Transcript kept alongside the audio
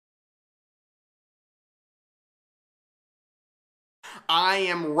I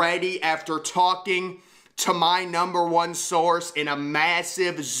am ready after talking to my number one source in a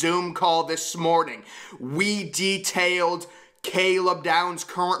massive Zoom call this morning. We detailed Caleb Downs'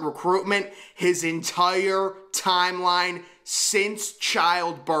 current recruitment, his entire timeline since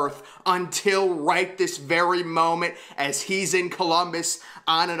childbirth until right this very moment as he's in Columbus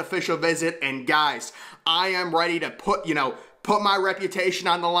on an official visit. And guys, I am ready to put my reputation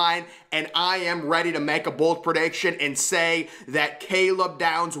on the line, and I am ready to make a bold prediction and say that Caleb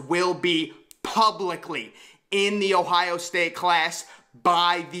Downs will be publicly in the Ohio State class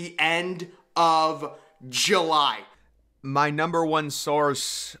by the end of July. My number one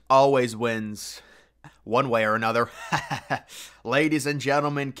source always wins, one way or another. Ladies and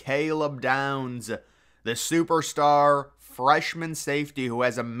gentlemen, Caleb Downs, the superstar freshman safety who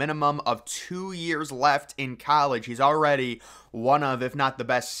has a minimum of 2 years left in college. He's already one of, if not the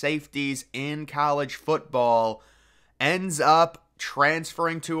best safeties in college football, ends up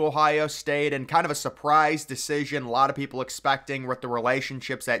transferring to Ohio State, and kind of a surprise decision. A lot of people expecting with the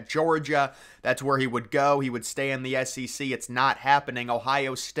relationships at Georgia, that's where he would go. He would stay in the SEC. It's not happening.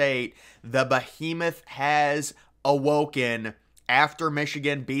 Ohio State, the behemoth, has awoken after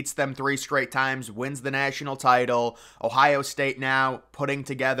Michigan beats them 3 straight times, wins the national title. Ohio State now putting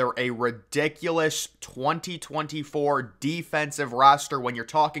together a ridiculous 2024 defensive roster when you're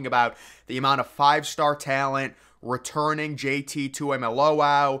talking about the amount of 5-star talent returning. JT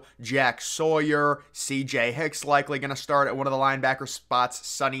Tuimoloau, Jack Sawyer, CJ Hicks likely going to start at one of the linebacker spots,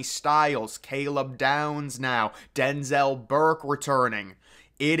 Sonny Styles, Caleb Downs now, Denzel Burke returning.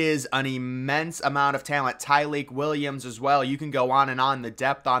 It is an immense amount of talent. Tyleik Williams as well. You can go on and on. The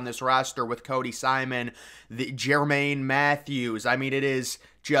depth on this roster with Cody Simon, Jermaine Matthews. I mean, it is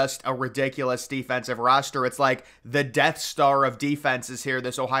just a ridiculous defensive roster. It's like the Death Star of defenses here,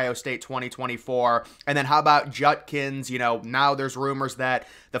 this Ohio State 2024. And then how about Judkins? Now there's rumors that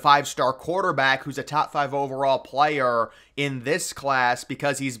the 5-star quarterback, who's a top 5 overall player in this class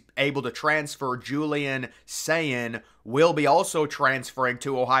because he's able to transfer, Julian Sayin, will be also transferring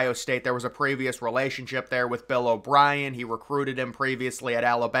to Ohio State. There was a previous relationship there with Bill O'Brien. He recruited him previously at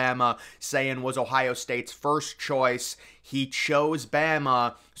Alabama. Sayin was Ohio State's first choice. He chose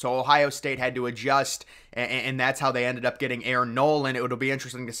Bama, so Ohio State had to adjust, and that's how they ended up getting Aaron Nolan. It would be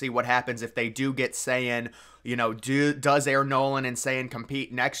interesting to see what happens if they do get Sayin. Does Aaron Nolan and Sayin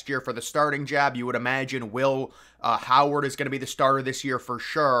compete next year for the starting job? You would imagine Will Howard is going to be the starter this year for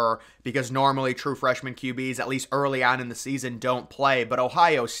sure, because normally true freshman QBs, at least early on in the season, don't play. But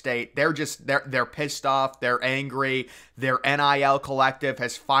Ohio State, they're pissed off, they're angry. Their NIL collective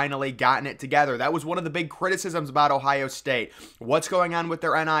has finally gotten it together. That was one of the big criticisms about Ohio State. What's going on with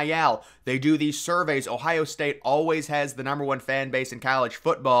their NIL? They do these surveys. Ohio State always has the number one fan base in college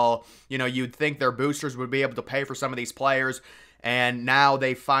football. You'd think their boosters would be able to pay for some of these players, and now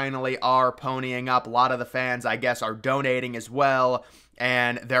they finally are ponying up. A lot of the fans, I guess, are donating as well,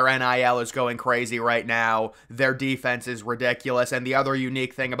 and their NIL is going crazy right now. Their defense is ridiculous. And the other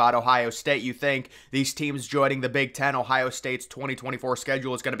unique thing about Ohio State, you think these teams joining the Big Ten, Ohio State's 2024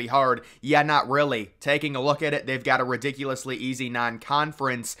 schedule is going to be hard. Yeah, not really. Taking a look at it, they've got a ridiculously easy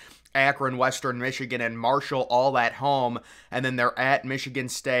non-conference. Akron, Western Michigan, and Marshall all at home, and then they're at Michigan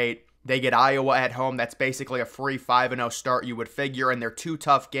State. They get Iowa at home. That's basically a free 5-0 start, you would figure, and they're 2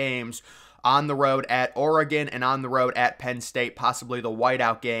 tough games. On the road at Oregon and on the road at Penn State, possibly the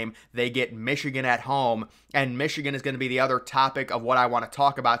whiteout game. They get Michigan at home, and Michigan is going to be the other topic of what I want to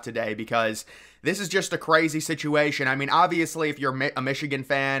talk about today, because this is just a crazy situation. I mean, obviously, if you're a Michigan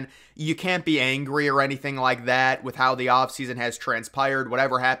fan, you can't be angry or anything like that with how the offseason has transpired.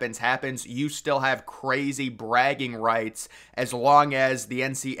 Whatever happens, happens. You still have crazy bragging rights as long as the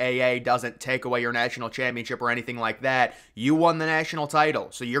NCAA doesn't take away your national championship or anything like that. You won the national title,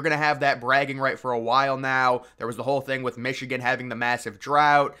 so you're going to have that bragging right for a while now. There was the whole thing with Michigan having the massive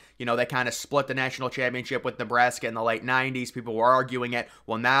drought. They kind of split the national championship with Nebraska in the late 90s. People were arguing it.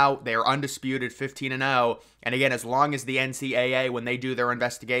 Well, now they're undisputed 15-0. And again, as long as the NCAA, when they do their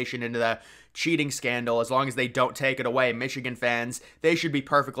investigation into the cheating scandal, as long as they don't take it away, Michigan fans, they should be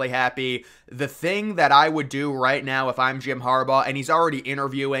perfectly happy. The thing that I would do right now if I'm Jim Harbaugh, and he's already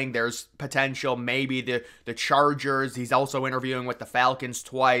interviewing, there's potential maybe the Chargers, he's also interviewing with the Falcons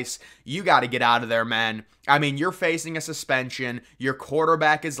twice. You got to get out of there, man. I mean, you're facing a suspension, your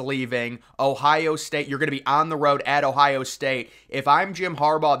quarterback is leaving, Ohio State, you're going to be on the road at Ohio State. If I'm Jim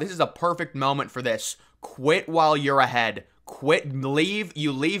Harbaugh, this is a perfect moment for this. Quit while you're ahead.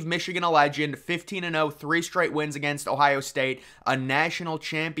 You leave Michigan a legend, 15-0, 3 straight wins against Ohio State, a national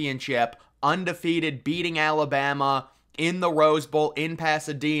championship, undefeated, beating Alabama in the Rose Bowl in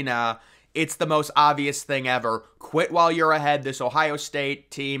Pasadena. It's the most obvious thing ever. Quit while you're ahead. This Ohio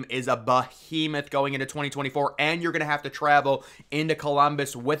State team is a behemoth going into 2024, and you're going to have to travel into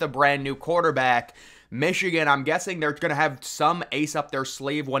Columbus with a brand new quarterback. Michigan, I'm guessing they're going to have some ace up their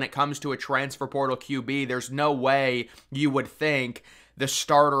sleeve when it comes to a transfer portal QB. There's no way you would think the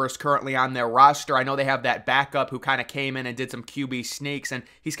starter is currently on their roster. I know they have that backup who kind of came in and did some QB sneaks, and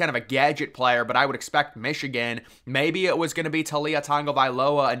he's kind of a gadget player, but I would expect Michigan. Maybe it was going to be Talia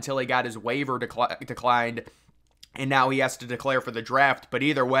Tagovailoa until he got his waiver declined, and now he has to declare for the draft. But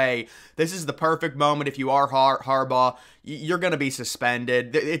either way, this is the perfect moment. If you are Harbaugh, you're going to be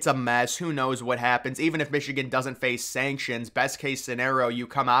suspended. It's a mess. Who knows what happens? Even if Michigan doesn't face sanctions, best case scenario, you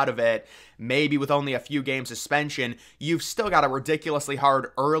come out of it maybe with only a few game suspension. You've still got a ridiculously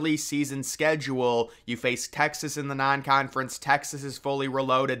hard early season schedule. You face Texas in the non-conference. Texas is fully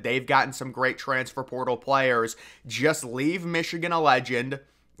reloaded. They've gotten some great transfer portal players. Just leave Michigan a legend.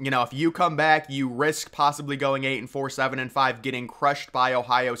 You know, if you come back, you risk possibly going 8-4, 7-5, getting crushed by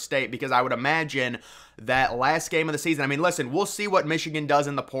Ohio State, because I would imagine that last game of the season, I mean, listen, we'll see what Michigan does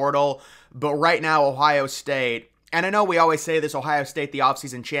in the portal, but right now, Ohio State, and I know we always say this, Ohio State, the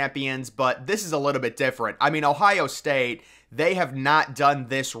offseason champions, but this is a little bit different. I mean, Ohio State, they have not done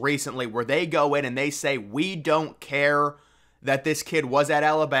this recently, where they go in and they say, we don't care that this kid was at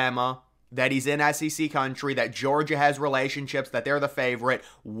Alabama, that he's in SEC country, that Georgia has relationships, that they're the favorite.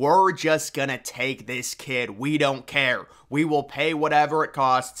 We're just going to take this kid. We don't care. We will pay whatever it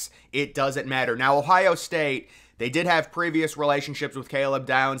costs. It doesn't matter. Now, Ohio State, they did have previous relationships with Caleb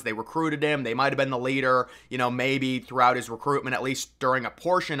Downs. They recruited him. They might have been the leader, you know, maybe throughout his recruitment, at least during a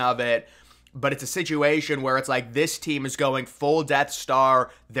portion of it. But it's a situation where it's like this team is going full Death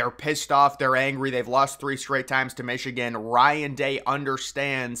Star. They're pissed off. They're angry. They've lost 3 straight times to Michigan. Ryan Day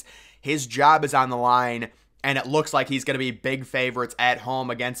understands his job is on the line, and it looks like he's going to be big favorites at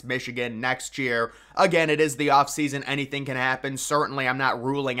home against Michigan next year. Again, it is the offseason. Anything can happen. Certainly, I'm not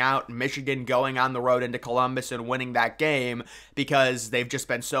ruling out Michigan going on the road into Columbus and winning that game, because they've just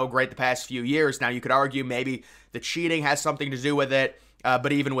been so great the past few years. Now, you could argue maybe the cheating has something to do with it.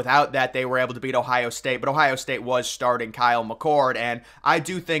 But even without that, they were able to beat Ohio State. But Ohio State was starting Kyle McCord, and I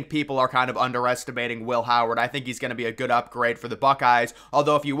do think people are kind of underestimating Will Howard. I think he's going to be a good upgrade for the Buckeyes.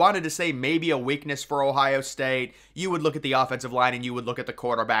 Although if you wanted to say maybe a weakness for Ohio State, you would look at the offensive line and you would look at the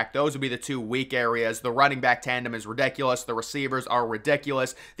quarterback. Those would be the 2 weak areas. The running back tandem is ridiculous. The receivers are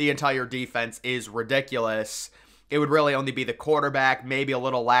ridiculous. The entire defense is ridiculous. It would really only be the quarterback, maybe a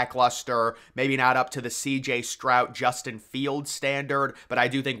little lackluster, maybe not up to the C.J. Stroud, Justin Fields standard, but I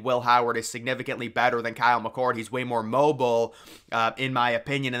do think Will Howard is significantly better than Kyle McCord. He's way more mobile, in my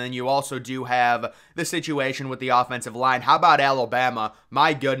opinion. And then you also do have the situation with the offensive line. How about Alabama?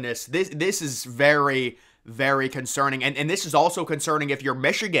 My goodness, this is very concerning. And this is also concerning if you're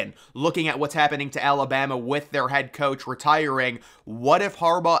Michigan, looking at what's happening to Alabama with their head coach retiring. What if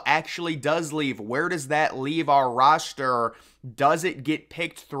Harbaugh actually does leave? Where does that leave our roster? Does it get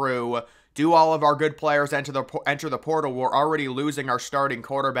picked through? Do all of our good players enter the portal? We're already losing our starting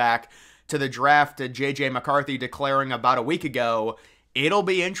quarterback to the draft, to J.J. McCarthy declaring about a week ago. It'll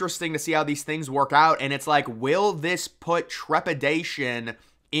be interesting to see how these things work out. And it's like, will this put trepidation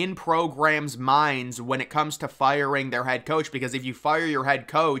in programs' minds when it comes to firing their head coach? Because if you fire your head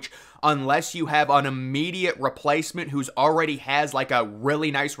coach, unless you have an immediate replacement who's already has like a really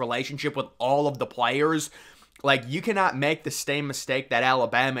nice relationship with all of the players, like, you cannot make the same mistake that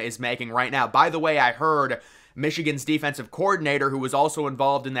Alabama is making right now. By the way, I heard Michigan's defensive coordinator, who was also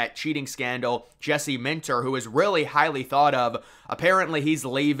involved in that cheating scandal, Jesse Minter, who is really highly thought of. Apparently, he's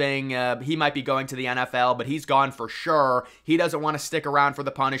leaving. He might be going to the NFL, but he's gone for sure. He doesn't want to stick around for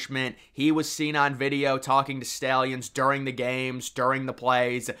the punishment. He was seen on video talking to Stallions during the games, during the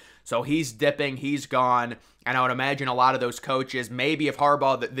plays. So he's dipping. He's gone. And I would imagine a lot of those coaches, maybe if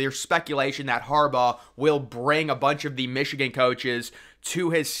Harbaugh, there's speculation that Harbaugh will bring a bunch of the Michigan coaches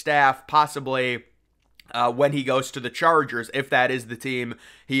to his staff, possibly when he goes to the Chargers, if that is the team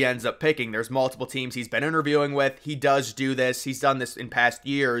he ends up picking. There's multiple teams he's been interviewing with. He does do this. He's done this in past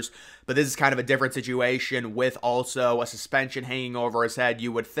years, but this is kind of a different situation with also a suspension hanging over his head.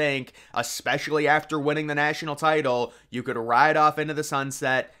 You would think, especially after winning the national title, you could ride off into the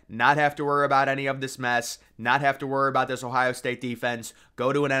sunset, not have to worry about any of this mess, not have to worry about this Ohio State defense,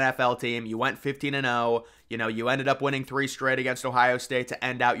 go to an NFL team. You went 15-0. You know, you ended up winning 3 straight against Ohio State to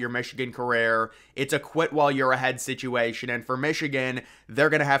end out your Michigan career. It's a quit while you're ahead situation. And for Michigan, they're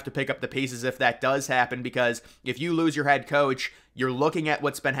going to have to pick up the pieces if that does happen, because if you lose your head coach, you're looking at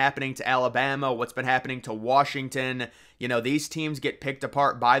what's been happening to Alabama, what's been happening to Washington. You know, these teams get picked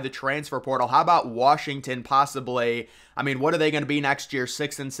apart by the transfer portal. How about Washington possibly? I mean, what are they going to be next year?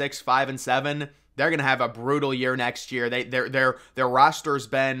 6-6, 5-7? They're going to have a brutal year next year. Their roster's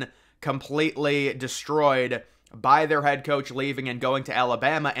been completely destroyed by their head coach leaving and going to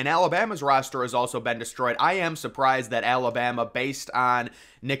Alabama, and Alabama's roster has also been destroyed. I am surprised that Alabama, based on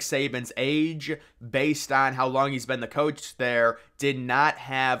Nick Saban's age, based on how long he's been the coach there, did not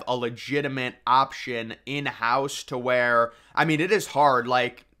have a legitimate option in-house to where, I mean, it is hard,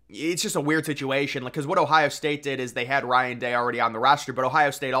 like, it's just a weird situation, because what Ohio State did is they had Ryan Day already on the roster, but Ohio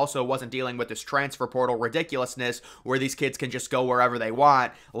State also wasn't dealing with this transfer portal ridiculousness where these kids can just go wherever they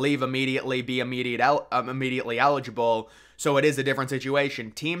want, leave immediately, be immediately eligible. So it is a different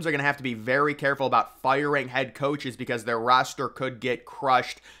situation. Teams are going to have to be very careful about firing head coaches because their roster could get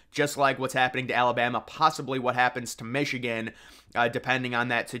crushed, just like what's happening to Alabama, possibly what happens to Michigan, depending on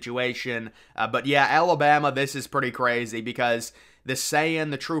that situation. But yeah, Alabama, this is pretty crazy because the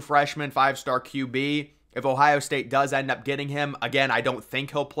saying, the true freshman 5-star QB, if Ohio State does end up getting him, again, I don't think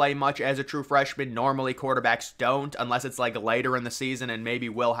he'll play much as a true freshman. Normally, quarterbacks don't, unless it's like later in the season and maybe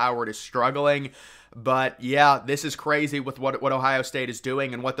Will Howard is struggling. But yeah, this is crazy with what Ohio State is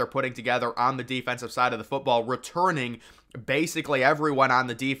doing and what they're putting together on the defensive side of the football, returning basically everyone on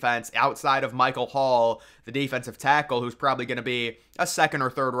the defense outside of Michael Hall, the defensive tackle, who's probably going to be a 2nd or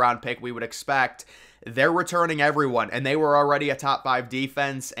 3rd round pick, we would expect. They're returning everyone, and they were already a top 5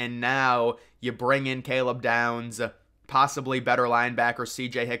 defense, and now you bring in Caleb Downs, possibly better linebacker,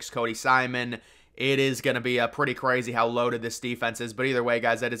 CJ Hicks, Cody Simon. It is going to be pretty crazy how loaded this defense is, but either way,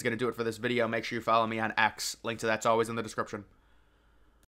 guys, that is going to do it for this video. Make sure you follow me on X. Link to that's always in the description.